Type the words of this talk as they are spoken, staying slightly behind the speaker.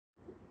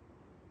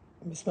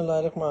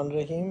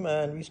Bismillahirrahmanirrahim,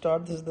 and we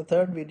start. This is the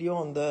third video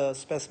on the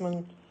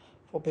specimen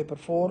for paper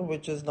 4,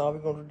 which is now we're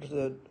going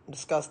to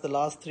discuss the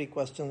last three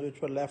questions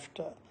which were left.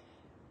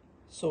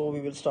 So we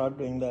will start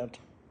doing that.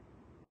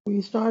 We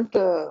start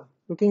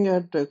looking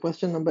at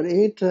question number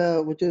 8,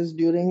 which is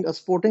during a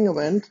sporting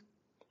event,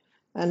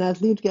 an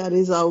athlete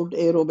carries out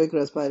aerobic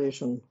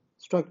respiration.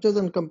 Structures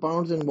and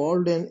compounds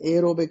involved in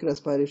aerobic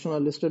respiration are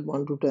listed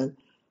 1 to 10.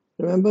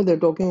 Remember, they're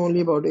talking only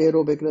about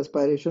aerobic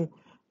respiration.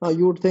 Now,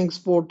 you would think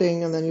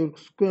sporting and then you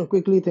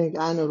quickly think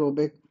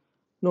anaerobic.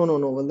 No.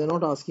 Well, they're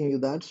not asking you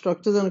that.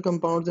 Structures and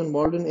compounds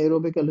involved in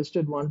aerobic are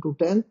listed 1 to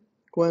 10.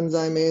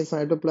 Coenzyme A,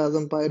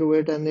 cytoplasm,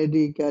 pyruvate,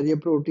 NAD, carrier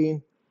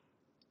protein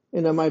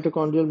in a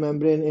mitochondrial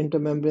membrane,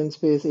 intermembrane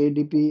space,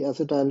 ADP,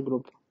 acetyl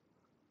group.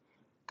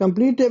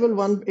 Complete table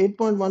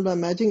 8.1 by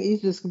matching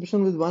each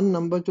description with one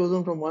number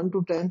chosen from 1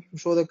 to 10 to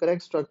show the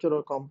correct structure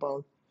or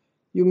compound.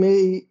 You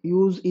may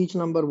use each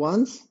number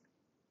once,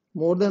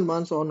 more than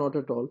once, or not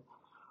at all.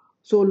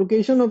 So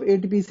location of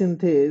ATP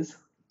synthase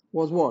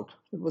was what?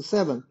 It was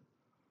 7.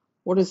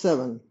 What is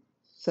 7?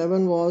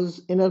 7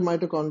 was inner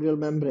mitochondrial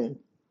membrane,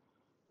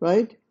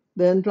 right?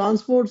 Then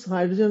transports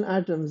hydrogen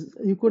atoms.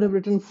 You could have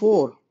written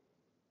 4.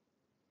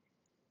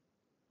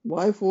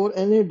 Why 4?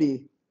 NAD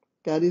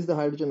carries the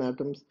hydrogen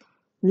atoms.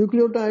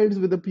 Nucleotides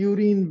with a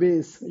purine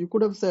base. You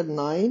could have said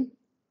 9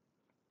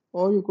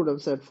 or you could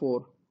have said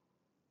 4.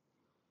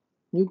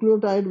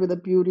 Nucleotide with a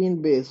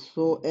purine base.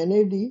 So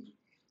NAD,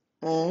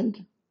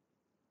 and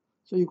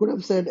so you could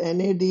have said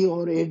NAD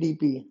or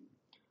ADP.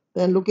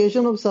 Then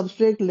location of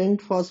substrate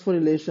linked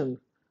phosphorylation.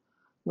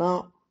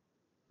 Now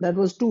that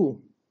was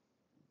 2.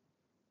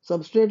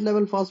 Substrate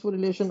level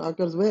phosphorylation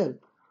occurs where?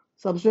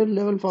 Substrate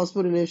level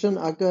phosphorylation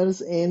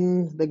occurs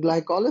in the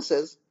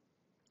glycolysis,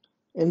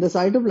 in the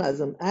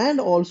cytoplasm,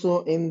 and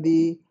also in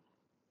the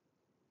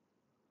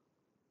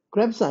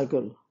Krebs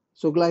cycle.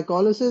 So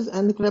glycolysis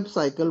and the Krebs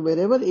cycle,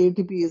 wherever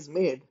ATP is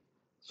made,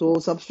 so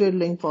substrate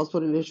linked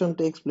phosphorylation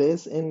takes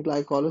place in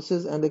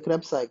glycolysis and the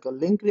Krebs cycle.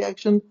 Link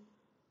reaction,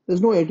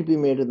 there's no ATP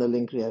made in the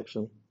link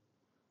reaction.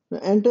 Now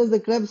enters the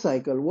Krebs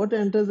cycle. What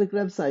enters the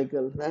Krebs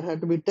cycle? That had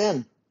to be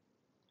 10.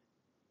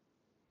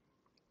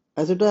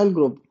 Acetyl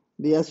group.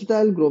 The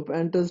acetyl group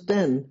enters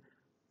 10.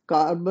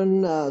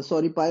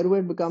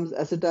 Pyruvate becomes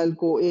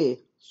acetyl-CoA.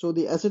 So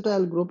the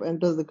acetyl group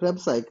enters the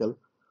Krebs cycle,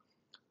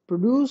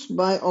 produced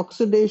by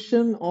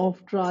oxidation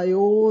of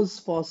triose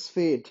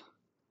phosphate.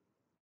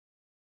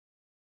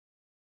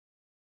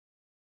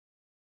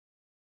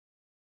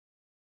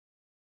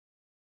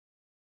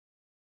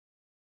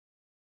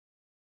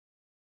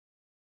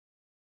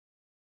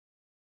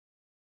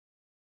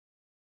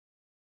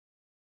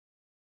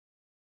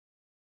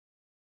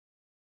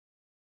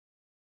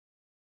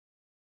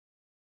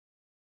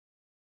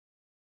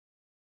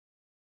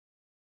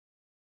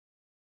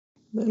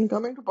 Then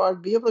coming to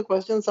part B of the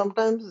question,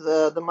 sometimes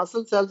the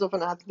muscle cells of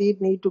an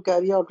athlete need to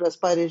carry out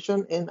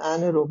respiration in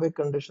anaerobic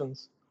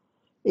conditions.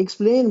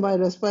 Explain why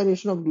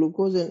respiration of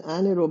glucose in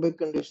anaerobic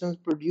conditions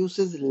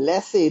produces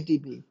less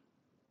ATP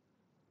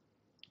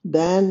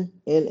than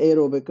in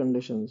aerobic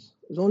conditions.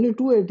 It's only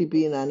 2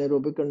 ATP in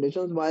anaerobic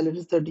conditions while it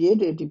is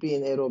 38 ATP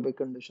in aerobic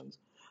conditions.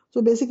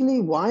 So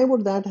basically, why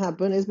would that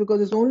happen is because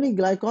it's only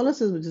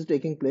glycolysis which is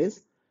taking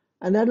place,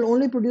 and that will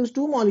only produce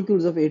 2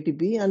 molecules of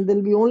ATP, and there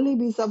will only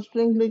be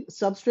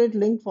substrate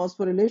linked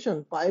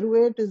phosphorylation.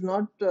 Pyruvate is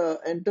not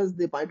enters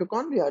the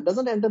mitochondria. It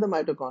doesn't enter the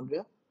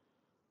mitochondria.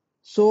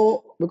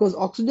 So because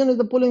oxygen is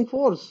the pulling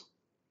force,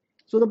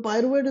 so the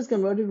pyruvate is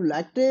converted to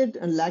lactate,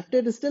 and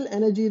lactate is still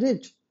energy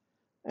rich.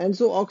 And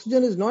so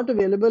oxygen is not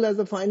available as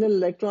a final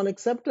electron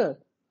acceptor.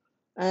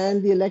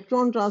 And the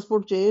electron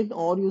transport chain,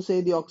 or you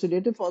say the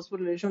oxidative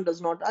phosphorylation,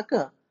 does not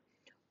occur.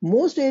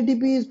 Most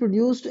ATP is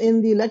produced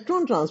in the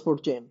electron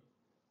transport chain,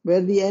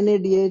 where the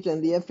NADH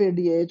and the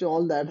FADH,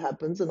 all that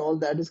happens, and all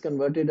that is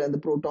converted, and the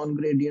proton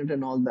gradient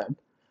and all that.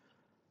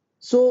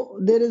 So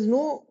there is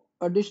no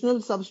additional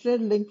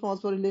substrate linked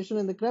phosphorylation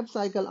in the Krebs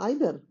cycle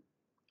either.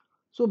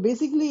 So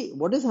basically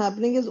what is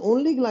happening is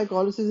only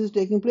glycolysis is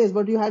taking place,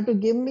 but you had to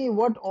give me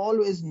what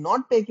all is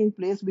not taking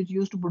place which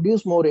used to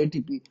produce more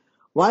ATP.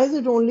 Why is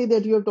it only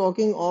that you're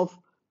talking of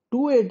 2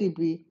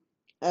 ATP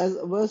as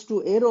versus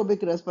to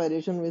aerobic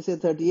respiration, we say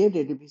 38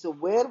 ATP. So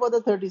where were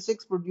the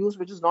 36 produced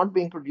which is not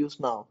being produced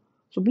now?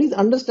 So please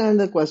understand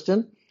the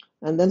question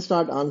and then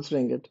start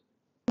answering it.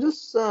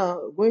 Just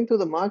going through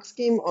the mark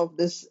scheme of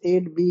this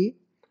 8b,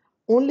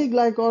 only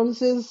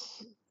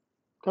glycolysis,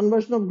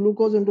 conversion of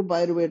glucose into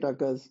pyruvate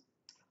occurs,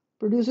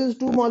 produces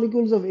 2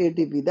 molecules of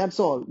ATP. That's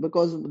all,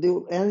 because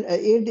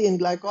in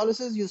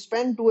glycolysis you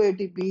spend 2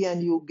 ATP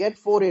and you get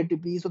 4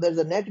 ATP, so there's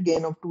a net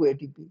gain of 2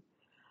 ATP.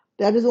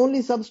 That is only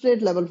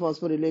substrate level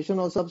phosphorylation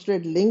or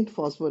substrate linked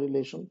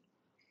phosphorylation.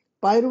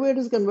 Pyruvate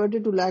is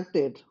converted to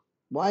lactate.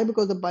 Why?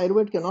 Because the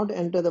pyruvate cannot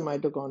enter the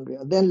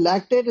mitochondria. Then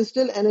lactate is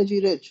still energy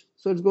rich,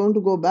 so it's going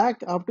to go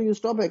back after you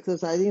stop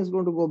exercising. It's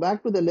going to go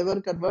back to the liver,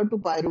 convert to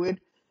pyruvate,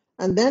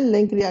 and then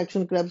link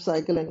reaction, Krebs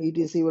cycle, and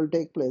etc. will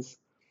take place.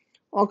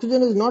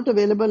 Oxygen is not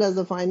available as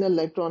the final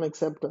electron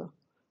acceptor.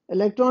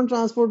 Electron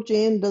transport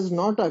chain does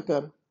not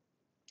occur.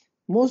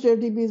 Most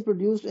ATP is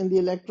produced in the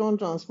electron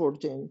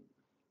transport chain,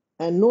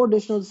 and no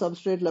additional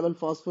substrate level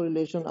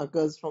phosphorylation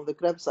occurs from the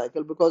Krebs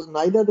cycle because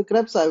neither the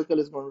Krebs cycle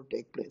is going to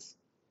take place.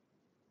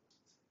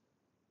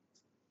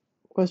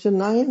 Question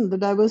 9. The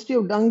diversity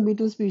of dung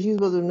beetle species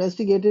was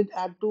investigated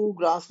at 2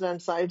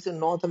 grassland sites in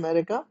North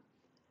America.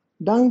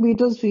 Dung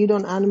beetles feed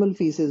on animal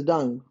feces,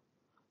 dung.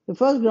 The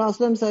first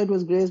grassland site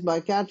was grazed by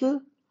cattle,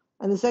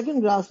 and the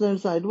second grassland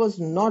site was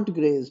not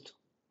grazed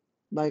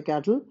by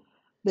cattle.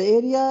 The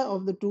area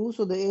of the two,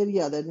 so the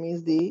area, that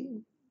means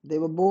they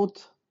were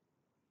both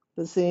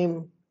the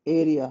same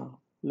area,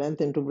 length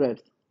into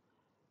breadth,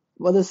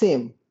 were the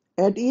same.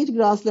 At each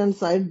grassland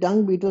site,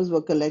 dung beetles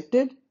were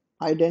collected,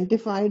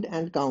 identified,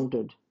 and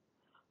counted.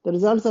 The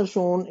results are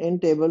shown in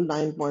table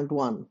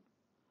 9.1.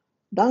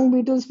 Dung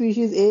beetle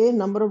species A,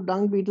 number of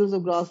dung beetles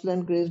of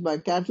grassland grazed by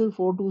cattle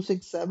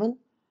 4267.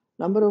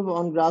 Number of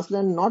on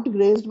grassland not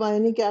grazed by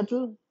any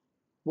cattle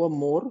were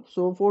more.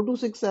 So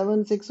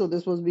 42676, so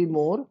this was be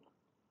more.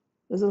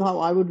 This is how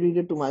I would read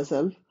it to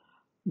myself.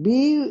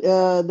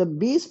 The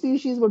B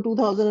species were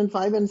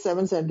 2005 and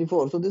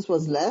 774, so this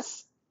was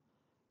less.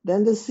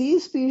 Then the C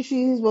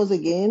species was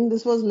again,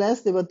 this was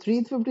less, they were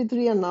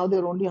 353 and now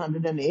they're only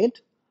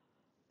 108.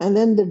 And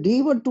then the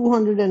D were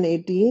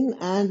 218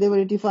 and they were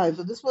 85,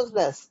 so this was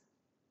less.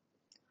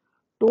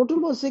 Total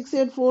was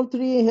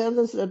 6843, here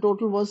the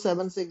total was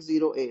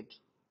 7608,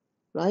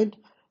 right?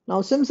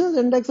 Now Simpson's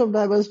index of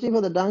diversity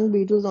for the dung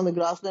beetles on the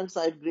grassland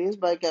site grazed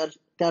by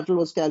cattle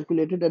was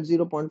calculated at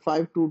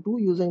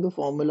 0.522 using the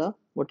formula,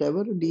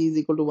 whatever, D is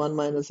equal to 1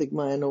 minus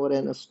sigma n over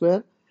n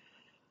square.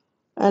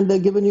 And they're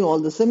given you all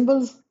the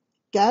symbols.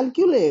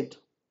 Calculate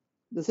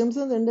the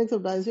Simpson's index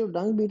of diversity of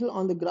dung beetle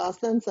on the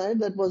grassland side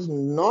that was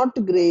not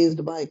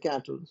grazed by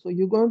cattle. So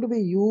you're going to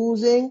be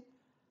using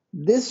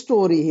this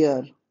story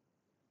here,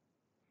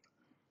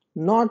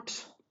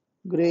 not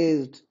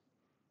grazed,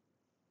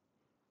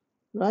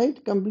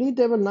 right? Complete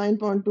table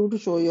 9.2 to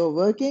show your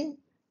working.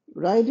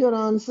 Write your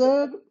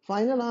answer,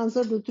 final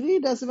answer to 3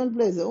 decimal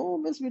places. Oh,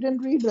 miss, we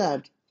didn't read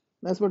that.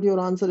 That's what your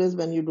answer is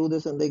when you do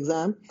this in the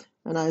exam.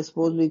 And I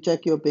suppose we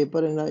check your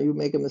paper and you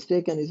make a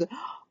mistake and you say,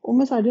 oh,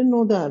 miss, I didn't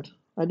know that.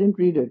 I didn't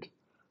read it.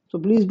 So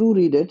please do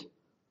read it.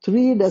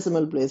 3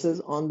 decimal places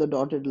on the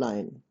dotted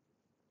line.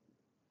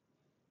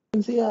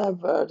 You can see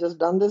I've just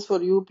done this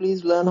for you.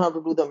 Please learn how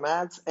to do the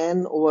maths.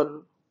 N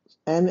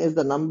is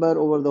the number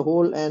over the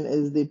whole N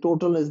is the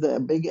total is the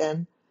big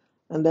N.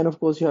 And then of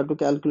course you have to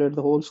calculate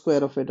the whole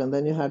square of it, and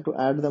then you have to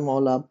add them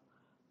all up,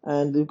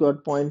 and you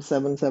got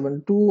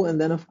 0.772,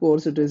 and then of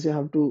course it is you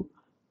have to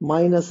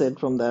minus it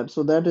from that.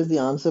 So that is the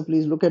answer.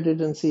 Please look at it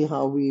and see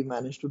how we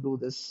managed to do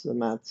this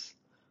maths.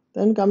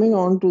 Then coming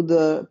on to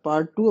the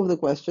part 2 of the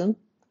question,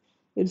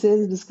 it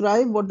says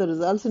describe what the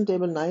results in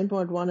table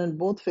 9.1 and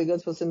both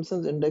figures for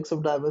Simpson's index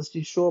of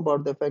diversity show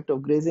about the effect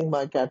of grazing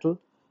by cattle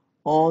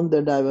on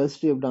the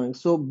diversity of dung.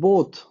 So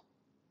both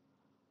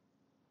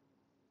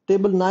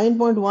table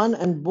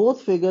 9.1 and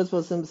both figures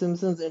for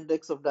Simpson's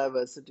index of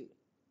diversity.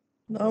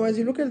 Now, as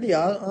you look at the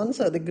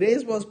answer, the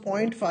graze was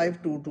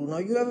 0.522. Now,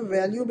 you have a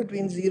value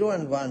between 0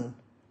 and 1.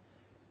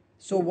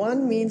 So,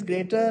 1 means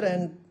greater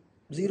and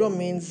 0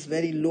 means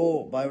very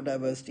low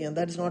biodiversity, and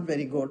that is not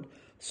very good.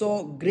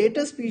 So,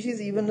 greater species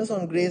evenness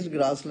on grazed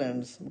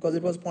grasslands because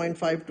it was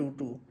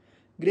 0.522.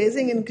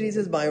 Grazing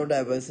increases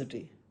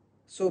biodiversity.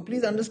 So,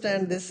 please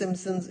understand this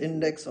Simpson's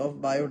index of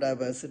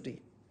biodiversity.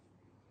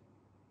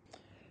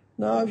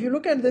 Now, if you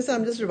look at this,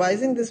 I'm just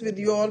revising this with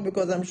you all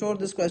because I'm sure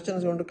this question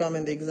is going to come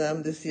in the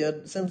exam this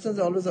year. Simpson's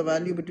always a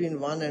value between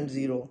 1 and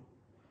 0.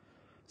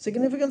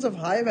 Significance of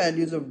high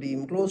values of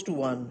D, close to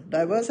 1.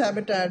 Diverse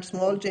habitat,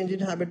 small change in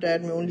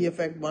habitat may only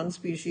affect one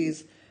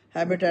species.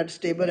 Habitat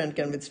stable and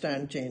can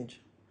withstand change.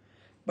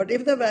 But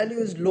if the value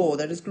is low,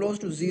 that is close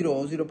to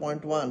 0,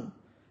 0.1,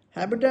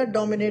 habitat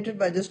dominated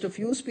by just a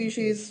few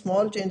species,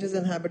 small changes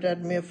in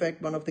habitat may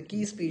affect one of the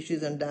key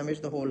species and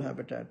damage the whole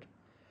habitat.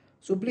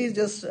 So please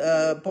just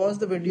pause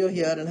the video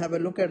here and have a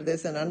look at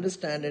this and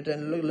understand it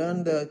and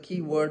learn the key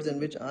words in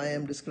which I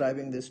am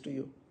describing this to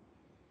you.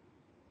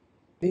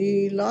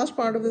 The last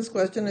part of this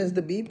question is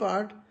the B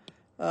part.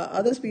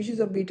 Other species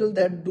of beetle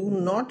that do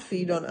not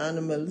feed on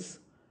animals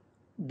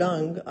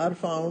dung are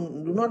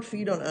found, do not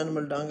feed on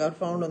animal dung are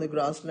found on the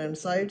grassland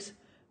sites.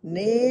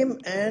 Name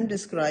and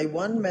describe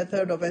one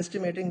method of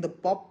estimating the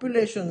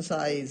population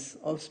size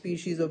of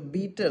species of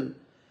beetle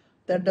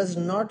that does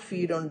not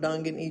feed on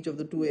dung in each of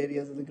the two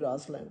areas of the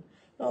grassland.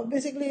 Now,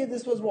 basically,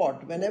 this was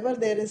what? Whenever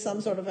there is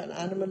some sort of an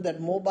animal, that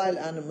mobile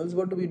animals,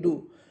 what do we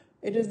do?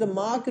 It is the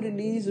mark,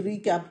 release,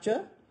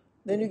 recapture.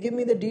 Then you give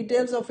me the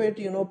details of it,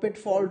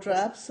 pitfall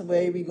traps,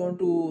 where we're going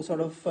to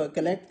sort of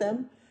collect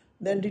them.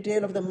 Then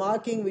detail of the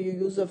marking, where you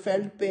use a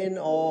felt pin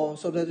or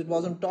so that it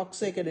wasn't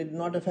toxic and it did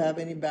not have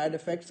any bad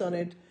effects on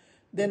it.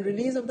 Then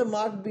release of the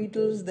marked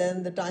beetles,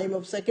 then the time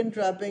of second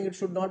trapping, it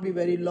should not be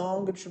very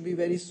long, it should be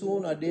very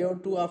soon, a day or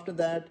two after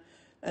that,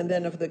 and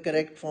then of the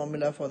correct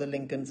formula for the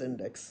Lincoln's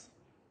index.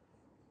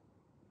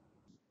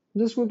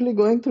 Just quickly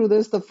going through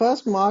this, the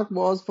first mark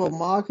was for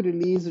mark,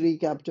 release,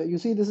 recapture. You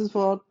see, this is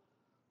for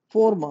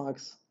 4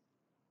 marks.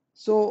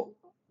 So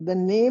the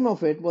name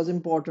of it was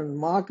important.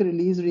 Mark,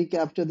 release,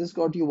 recapture. This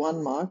got you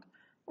 1 mark.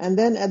 And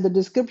then at the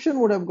description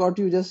would have got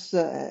you just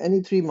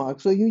any 3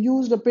 marks. So you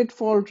used a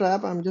pitfall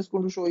trap. I'm just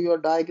going to show you a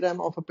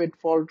diagram of a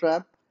pitfall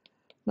trap.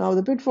 Now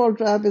the pitfall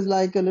trap is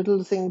like a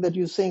little thing that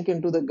you sink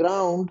into the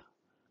ground,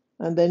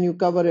 and then you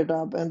cover it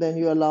up, and then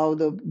you allow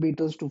the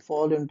beetles to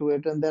fall into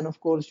it, and then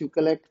of course you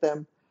collect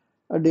them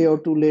a day or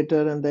two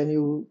later, and then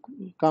you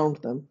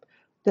count them.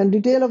 Then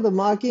detail of the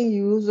marking,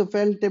 you use a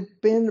felt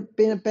tip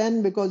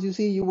pen because you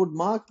see you would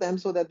mark them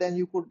so that then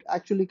you could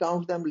actually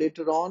count them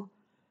later on.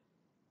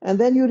 And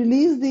then you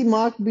release the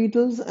marked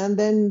beetles, and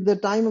then the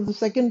time of the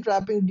second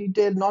trapping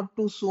detail, not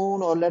too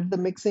soon, or let the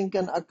mixing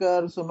can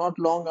occur, so not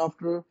long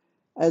after,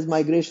 as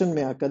migration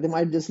may occur. They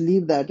might just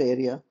leave that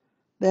area.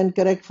 Then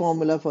correct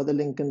formula for the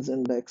Lincoln's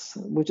index,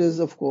 which is,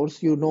 of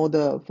course, you know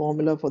the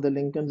formula for the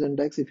Lincoln's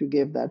index if you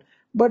gave that.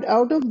 But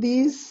out of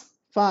these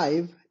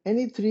 5,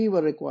 any 3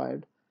 were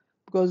required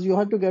because you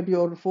had to get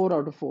your 4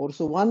 out of 4.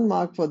 So 1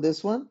 mark for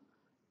this one.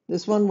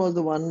 This one was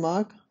the 1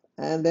 mark,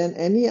 and then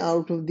any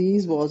out of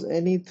these was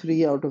any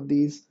 3 out of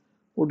these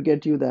would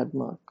get you that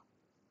mark.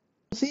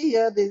 See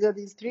here, these are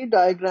these 3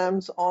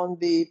 diagrams on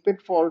the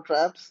pitfall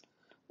traps,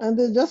 and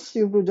they just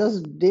you have to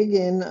just dig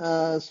in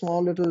a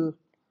small little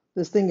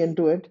this thing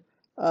into it,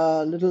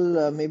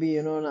 little maybe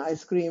an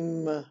ice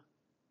cream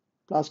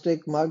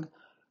plastic mug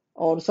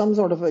or some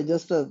sort of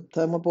just a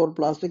thermopore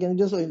plastic, and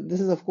just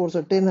this is of course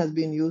a tin has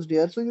been used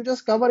here, so you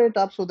just cover it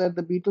up so that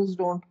the beetles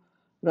don't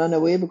run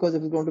away because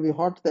if it's going to be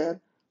hot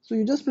there. So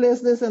you just place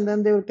this and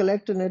then they will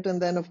collect in it,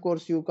 and then of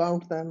course you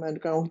count them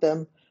and count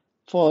them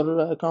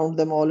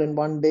all in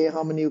one day,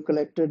 how many you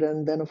collected,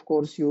 and then of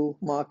course you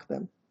mark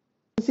them.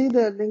 You see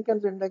the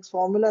Lincoln's index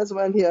formula as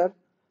well here.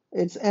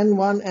 It's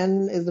N1.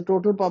 N is the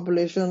total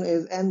population,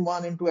 is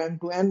N1 into N2.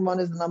 N1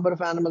 is the number of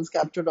animals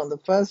captured on the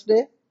first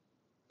day,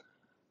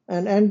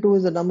 and N2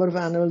 is the number of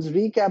animals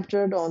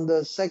recaptured on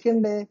the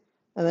second day,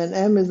 and then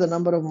M is the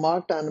number of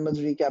marked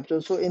animals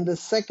recaptured. So in the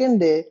second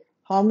day,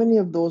 how many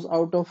of those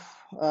out of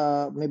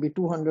maybe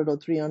 200 or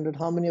 300,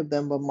 how many of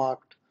them were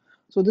marked?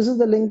 So this is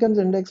the Lincoln's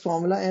index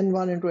formula,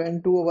 N1 into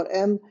N2 over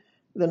M,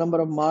 the number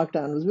of marked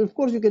animals. Of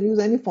course, you can use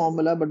any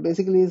formula, but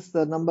basically it's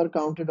the number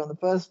counted on the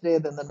first day,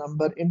 then the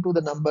number into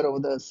the number over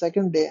the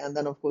second day, and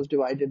then of course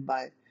divided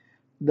by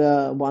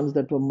the ones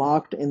that were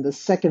marked in the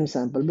second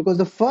sample. Because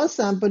the first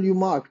sample you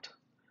marked,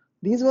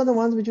 these were the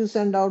ones which you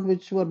sent out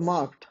which were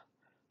marked.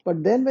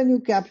 But then when you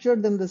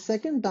captured them the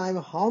second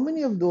time, how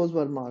many of those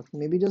were marked?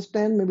 Maybe just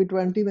 10, maybe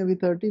 20, maybe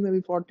 30,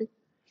 maybe 40.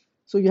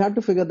 So you had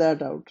to figure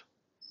that out.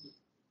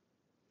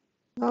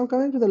 Now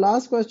coming to the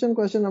last question,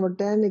 question number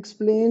 10,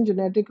 explain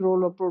genetic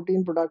role of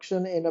protein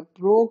production in a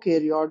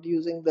prokaryote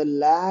using the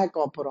lac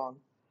operon.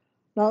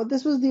 Now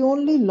this was the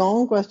only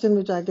long question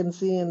which I can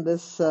see in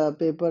this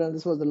paper, and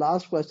this was the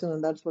last question,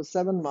 and that's for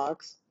 7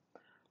 marks.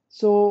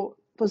 So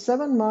for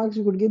 7 marks,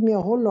 you could give me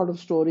a whole lot of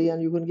story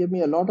and you can give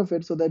me a lot of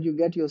it so that you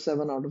get your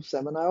 7 out of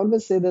 7. I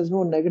always say there's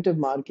no negative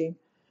marking,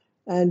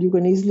 and you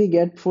can easily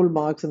get full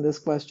marks in this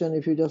question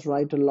if you just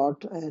write a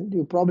lot, and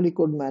you probably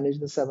could manage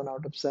the 7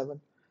 out of 7.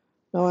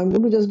 Now I'm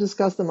going to just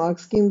discuss the mark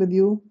scheme with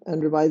you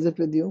and revise it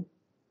with you.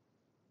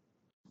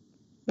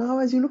 Now,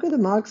 as you look at the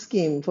mark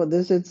scheme for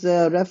this, it's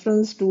a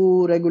reference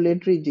to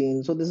regulatory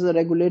gene. So this is a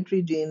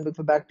regulatory gene which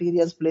the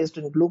bacteria is placed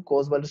in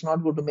glucose, but it's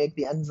not going to make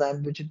the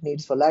enzyme which it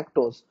needs for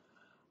lactose.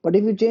 But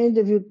if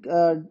you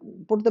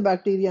put the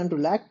bacteria into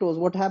lactose,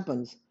 what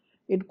happens?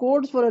 It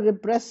codes for a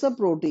repressor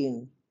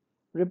protein.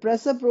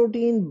 Repressor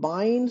protein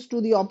binds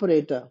to the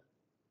operator,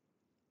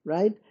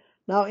 right?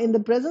 Now, in the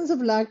presence of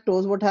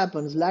lactose, what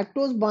happens?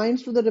 Lactose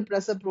binds to the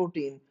repressor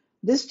protein.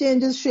 This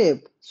changes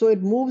shape, so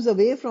it moves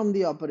away from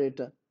the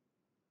operator.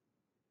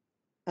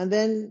 And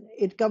then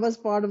it covers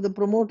part of the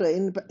promoter.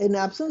 In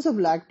absence of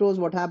lactose,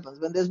 what happens?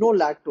 When there's no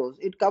lactose,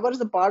 it covers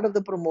the part of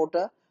the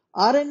promoter.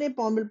 RNA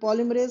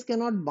polymerase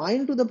cannot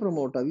bind to the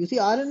promoter. You see,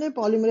 RNA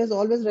polymerase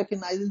always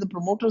recognizes the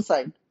promoter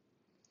side.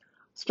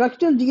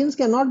 Structural genes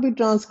cannot be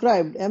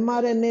transcribed,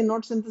 mRNA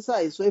not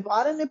synthesized. So if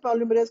RNA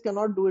polymerase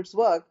cannot do its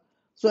work,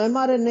 so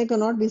mRNA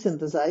cannot be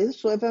synthesized.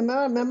 So if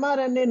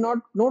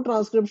mRNA no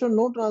transcription,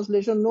 no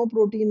translation, no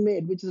protein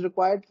made, which is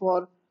required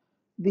for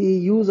the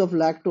use of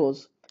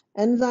lactose.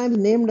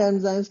 Named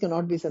enzymes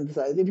cannot be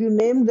synthesized. If you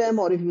name them,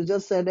 or if you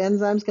just said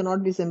enzymes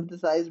cannot be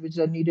synthesized, which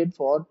are needed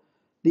for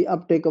the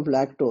uptake of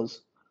lactose.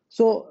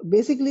 So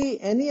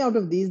basically, any out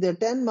of these, there are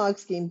 10 mark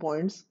scheme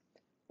points,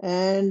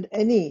 and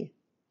any.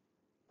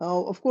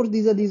 Now, of course,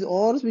 these are these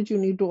ORs which you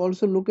need to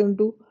also look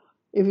into.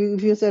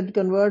 If you said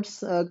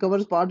covers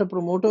part of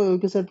promoter, or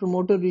if you said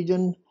promoter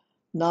region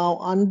now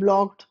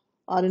unblocked,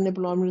 RNA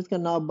polymerase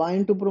can now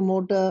bind to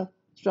promoter,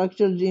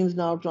 structural genes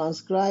now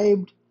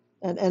transcribed,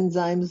 and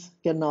enzymes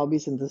can now be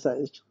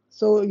synthesized.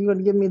 So you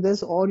can give me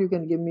this or you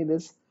can give me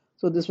this.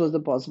 So this was the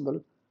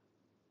possible.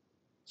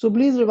 So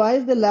please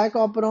revise the lac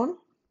operon.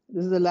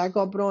 This is the lac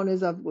operon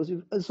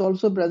is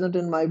also present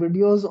in my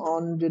videos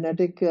on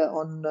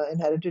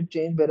inherited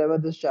change wherever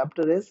this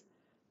chapter is.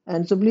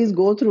 And so please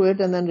go through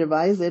it and then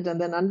revise it and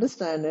then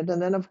understand it,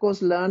 and then of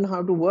course learn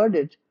how to word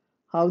it,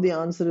 how the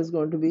answer is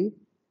going to be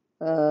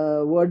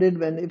worded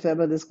when, if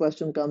ever, this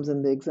question comes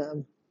in the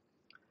exam.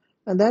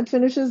 And that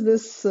finishes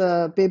this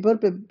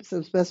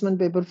specimen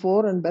paper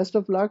 4, and best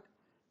of luck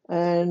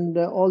and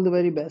all the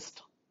very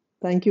best.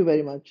 Thank you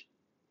very much.